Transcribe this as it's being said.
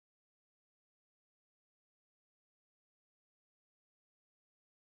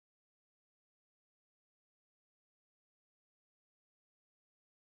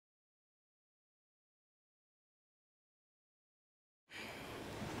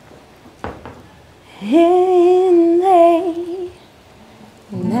In the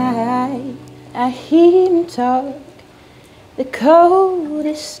night, I hear him talk, the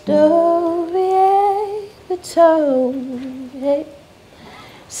coldest story ever told.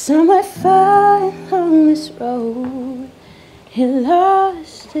 Somewhere far along this road, he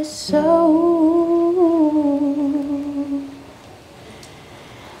lost his soul.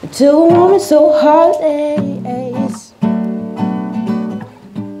 To a woman so heartless,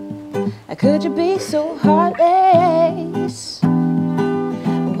 how could you be so heartless?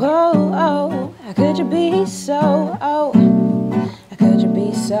 Whoa, oh, how could you be so, oh, how could you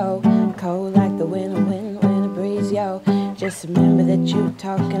be so cold like the winter breeze, yo? Just remember that you're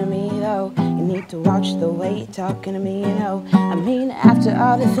talking to me, though. You need to watch the way you're talking to me, you know. I mean, after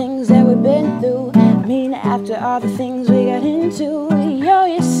all the things that we've been through, I mean, after all the things we got into, yo,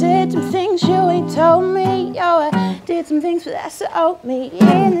 you said some things you ain't told me, yo, I did some things, but that's what me.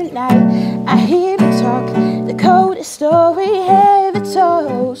 In the night, I hear you talk, the coldest story ever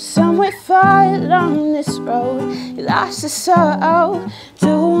told. Somewhere far along this road, you lost your soul to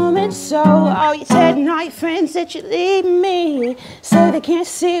a woman so. Oh, you telling all your friends that you leave me, so they can't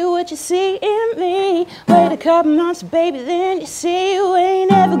see what you see in me. Wait a couple months, baby, then you see you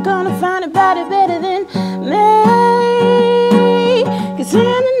ain't ever gonna find nobody better than me. 'Cause in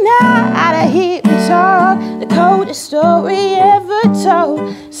the night, I hear him talk, the coldest story ever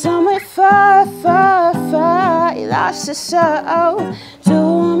told. Somewhere far, far, far, you lost your soul to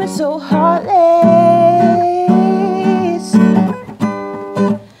a woman so heartless.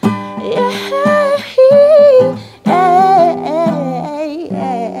 Yeah,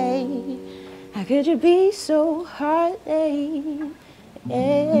 how could you be so heartless?